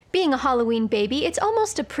Being a Halloween baby, it's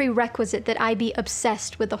almost a prerequisite that I be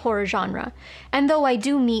obsessed with the horror genre. And though I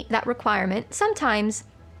do meet that requirement, sometimes,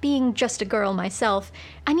 being just a girl myself,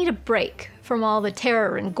 I need a break from all the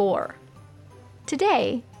terror and gore.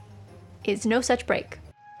 Today is no such break.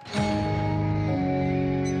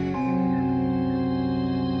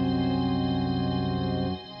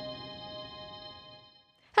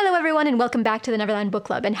 Hello everyone and welcome back to the Neverland Book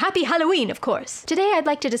Club, and happy Halloween, of course! Today I'd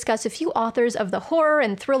like to discuss a few authors of the horror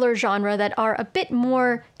and thriller genre that are a bit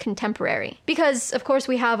more contemporary. Because, of course,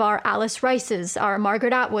 we have our Alice Rices, our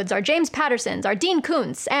Margaret Atwoods, our James Pattersons, our Dean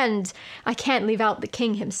Koontz, and I can't leave out the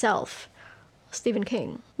king himself, Stephen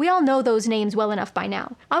King. We all know those names well enough by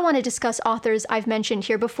now. I want to discuss authors I've mentioned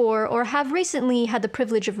here before or have recently had the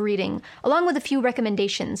privilege of reading, along with a few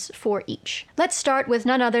recommendations for each. Let's start with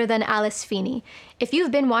none other than Alice Feeney. If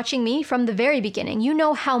you've been watching me from the very beginning, you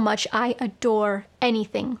know how much I adore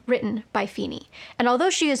anything written by Feeney. And although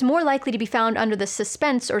she is more likely to be found under the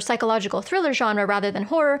suspense or psychological thriller genre rather than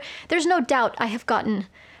horror, there's no doubt I have gotten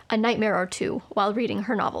a nightmare or two while reading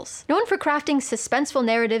her novels. Known for crafting suspenseful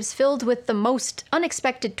narratives filled with the most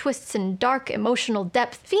unexpected twists and dark emotional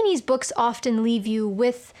depth, Feeney's books often leave you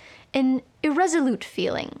with an irresolute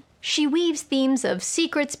feeling. She weaves themes of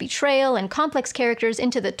secrets, betrayal, and complex characters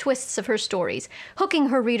into the twists of her stories, hooking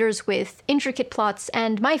her readers with intricate plots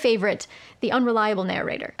and, my favorite, the unreliable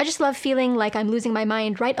narrator. I just love feeling like I'm losing my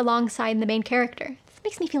mind right alongside the main character. It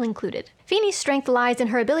makes me feel included. Feeney's strength lies in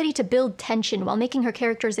her ability to build tension while making her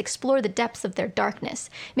characters explore the depths of their darkness,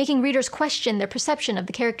 making readers question their perception of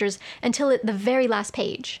the characters until the very last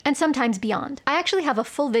page, and sometimes beyond. I actually have a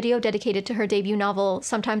full video dedicated to her debut novel,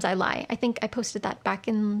 Sometimes I Lie. I think I posted that back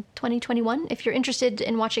in 2021, if you're interested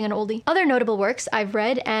in watching an oldie. Other notable works I've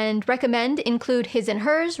read and recommend include His and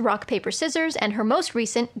Hers, Rock, Paper, Scissors, and her most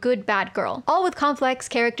recent, Good, Bad Girl, all with complex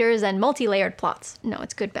characters and multi-layered plots. No,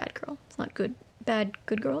 it's Good, Bad Girl. It's not Good, Bad,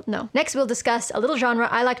 Good Girl? No. Next, we'll discuss a little genre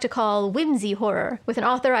I like to call whimsy horror, with an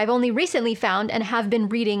author I've only recently found and have been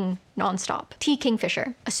reading nonstop. T.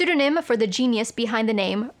 Kingfisher, a pseudonym for the genius behind the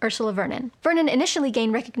name Ursula Vernon. Vernon initially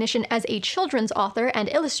gained recognition as a children's author and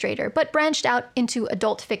illustrator, but branched out into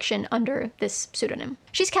adult fiction under this pseudonym.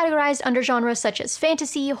 She's categorized under genres such as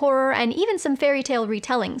fantasy, horror, and even some fairy tale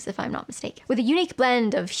retellings, if I'm not mistaken. With a unique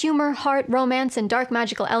blend of humor, heart, romance, and dark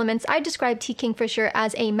magical elements, I describe T. Kingfisher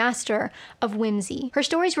as a master of whimsy. Her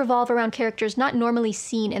stories revolve around characters not normally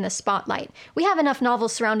seen in the spotlight. We have enough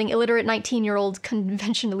novels surrounding illiterate 19-year-old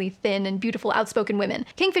conventionally thin and beautiful outspoken women.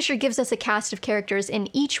 Kingfisher gives us a cast of characters in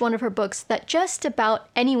each one of her books that just about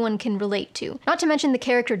anyone can relate to, not to mention the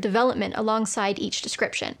character development alongside each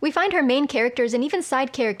description. We find her main characters and even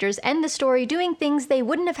side characters end the story doing things they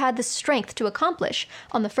wouldn't have had the strength to accomplish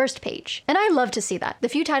on the first page. And I love to see that. The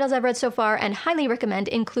few titles I've read so far and highly recommend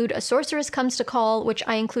include A Sorceress Comes to Call, which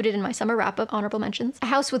I included in my summer wrap-up, honorable mentions, A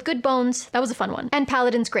House with Good Bones, that was a fun one, and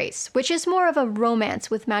Paladin's Grace, which is more of a romance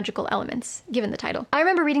with magical elements, given the title. I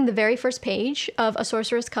remember reading the very first page of A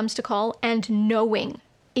Sorceress Comes to Call and knowing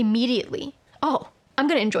immediately, oh, I'm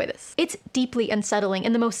gonna enjoy this. It's deeply unsettling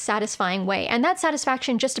in the most satisfying way, and that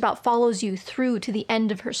satisfaction just about follows you through to the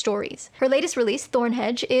end of her stories. Her latest release,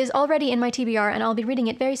 Thornhedge, is already in my TBR, and I'll be reading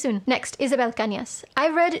it very soon. Next, Isabel Canas.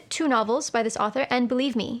 I've read 2 novels by this author, and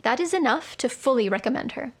believe me, that is enough to fully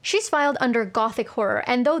recommend her. She's filed under gothic horror,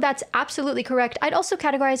 and though that's absolutely correct, I'd also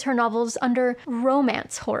categorize her novels under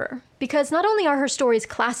romance horror. Because not only are her stories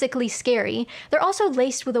classically scary, they're also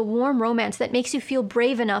laced with a warm romance that makes you feel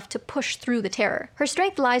brave enough to push through the terror. Her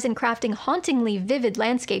strength lies in crafting hauntingly vivid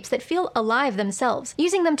landscapes that feel alive themselves,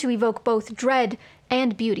 using them to evoke both dread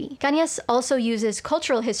and beauty. Canas also uses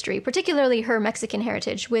cultural history, particularly her Mexican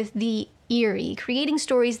heritage, with the eerie, creating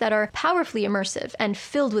stories that are powerfully immersive and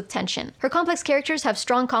filled with tension. Her complex characters have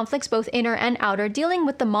strong conflicts, both inner and outer, dealing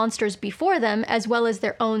with the monsters before them, as well as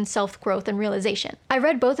their own self-growth and realization. I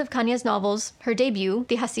read both of Canas' novels, her debut,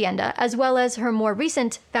 The Hacienda, as well as her more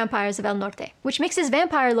recent, Vampires of El Norte, which mixes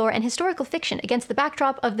vampire lore and historical fiction against the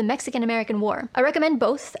backdrop of the Mexican-American War. I recommend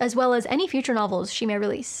both, as well as any future novels she may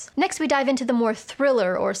release. Next, we dive into the more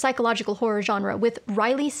thriller or psychological horror genre with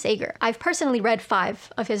Riley Sager. I've personally read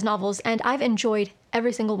 5 of his novels, and I've enjoyed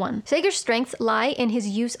every single one. Sager's strengths lie in his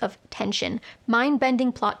use of tension,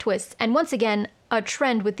 mind-bending plot twists, and once again, a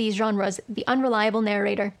trend with these genres, the unreliable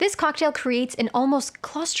narrator. This cocktail creates an almost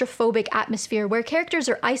claustrophobic atmosphere where characters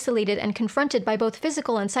are isolated and confronted by both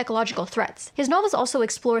physical and psychological threats. His novels also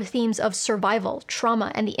explore themes of survival,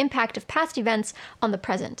 trauma, and the impact of past events on the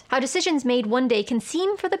present. How decisions made one day can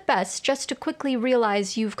seem for the best just to quickly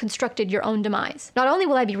realize you've constructed your own demise. Not only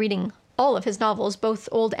will I be reading all of his novels, both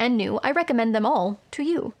old and new, I recommend them all to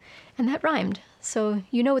you. And that rhymed. so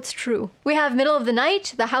you know it's true. We have Middle of the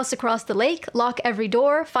Night, The House Across the Lake, Lock Every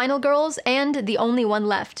Door, Final Girls, and The Only One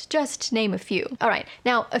Left, just to name a few. Alright,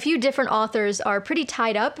 now a few different authors are pretty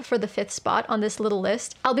tied up for the 5th spot on this little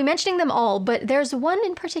list. I'll be mentioning them all, but there's one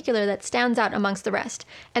in particular that stands out amongst the rest,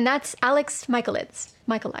 and that's Alex Michaelids,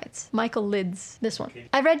 this one.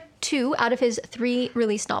 I've read 2 out of his 3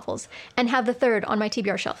 released novels, and have the 3rd on my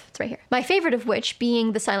TBR shelf. It's right here. My favorite of which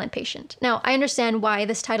being The Silent Patient. Now, I understand why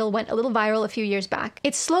this title went a little viral a few years back.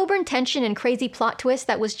 Its slow burn tension and crazy plot twist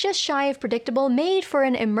that was just shy of predictable made for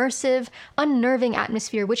an immersive, unnerving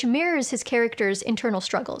atmosphere which mirrors his character's internal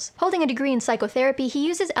struggles. Holding a degree in psychotherapy, he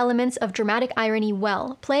uses elements of dramatic irony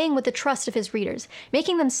well, playing with the trust of his readers,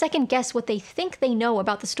 making them second guess what they think they know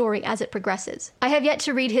about the story as it progresses. I have yet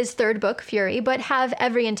to read his 3rd book, Fury, but have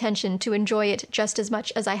every intention to enjoy it just as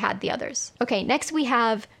much as I had the others. Okay, next we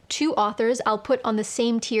have 2 authors I'll put on the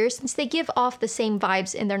same tier since they give off the same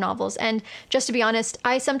vibes in their novels, and just to be honest,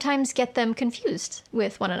 I sometimes get them confused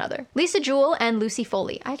with one another. Lisa Jewell and Lucy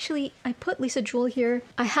Foley. I put Lisa Jewell here.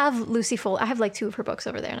 I have Lucy Foley. I have like 2 of her books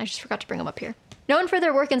over there, and I just forgot to bring them up here. Known for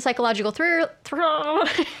their work in psychological thrillers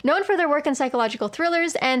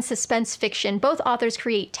and suspense fiction, both authors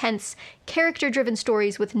create tense, character-driven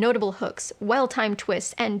stories with notable hooks, well-timed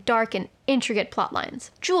twists, and dark and intricate plot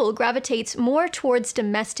lines. Jewell gravitates more towards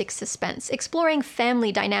domestic suspense, exploring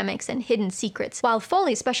family dynamics and hidden secrets, while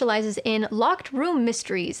Foley specializes in locked room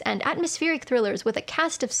mysteries and atmospheric thrillers with a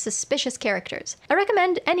cast of suspicious characters. I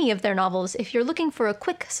recommend any of their novels if you're looking for a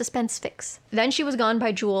quick suspense fix. Then She Was Gone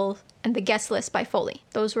by Jewell and The Guest List by Foley.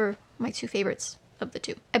 Those were my 2 favorites of the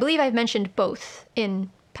 2. I believe I've mentioned both in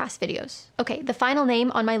past videos. Okay, the final name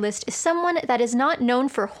on my list is someone that is not known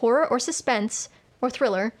for horror or suspense or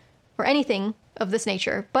thriller or anything of this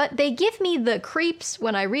nature, but they give me the creeps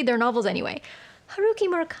when I read their novels anyway. Haruki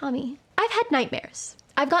Murakami. I've had nightmares.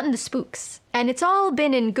 I've gotten the spooks, and it's all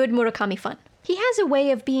been in good Murakami fun. He has a way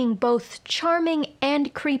of being both charming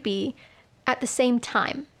and creepy at the same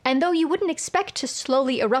time. And though you wouldn't expect to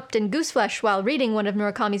slowly erupt in gooseflesh while reading one of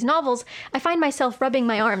Murakami's novels, I find myself rubbing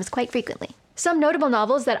my arms quite frequently. Some notable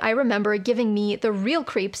novels that I remember giving me the real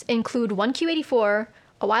creeps include 1Q84,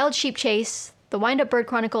 A Wild Sheep Chase, The Wind-Up Bird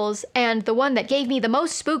Chronicles, and the one that gave me the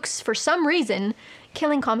most spooks for some reason,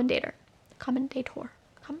 Killing Commendator.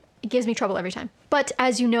 It gives me trouble every time. But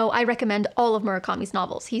as you know, I recommend all of Murakami's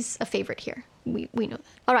novels. He's a favorite here. We know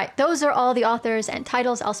that. Alright, those are all the authors and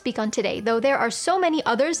titles I'll speak on today, though there are so many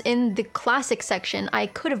others in the classic section I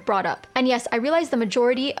could have brought up. And yes, I realize the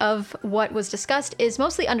majority of what was discussed is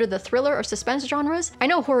mostly under the thriller or suspense genres. I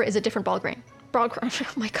know horror is a different ballgame. Oh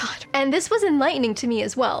my god. And this was enlightening to me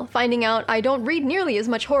as well, finding out I don't read nearly as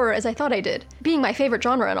much horror as I thought I did. Being my favorite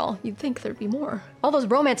genre and all, you'd think there'd be more. All those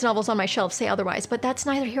romance novels on my shelf say otherwise, but that's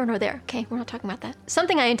neither here nor there. Okay, we're not talking about that.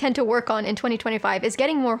 Something I intend to work on in 2025 is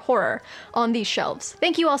getting more horror on these shelves.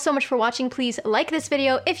 Thank you all so much for watching. Please like this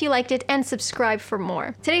video if you liked it and subscribe for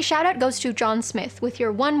more. Today's shout out goes to John Smith with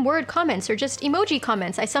your 1-word comments or just emoji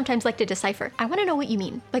comments I sometimes like to decipher. I want to know what you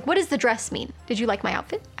mean. Like, what does the dress mean? Did you like my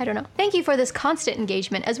outfit? I don't know. Thank you for this constant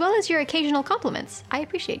engagement as well as your occasional compliments. I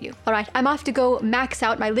appreciate you. Alright, I'm off to go max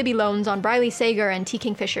out my Libby loans on Briley Sager and T.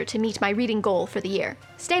 Kingfisher to meet my reading goal for the year.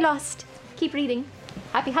 Stay lost. Keep reading.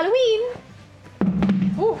 Happy Halloween!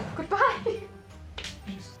 Oh, goodbye!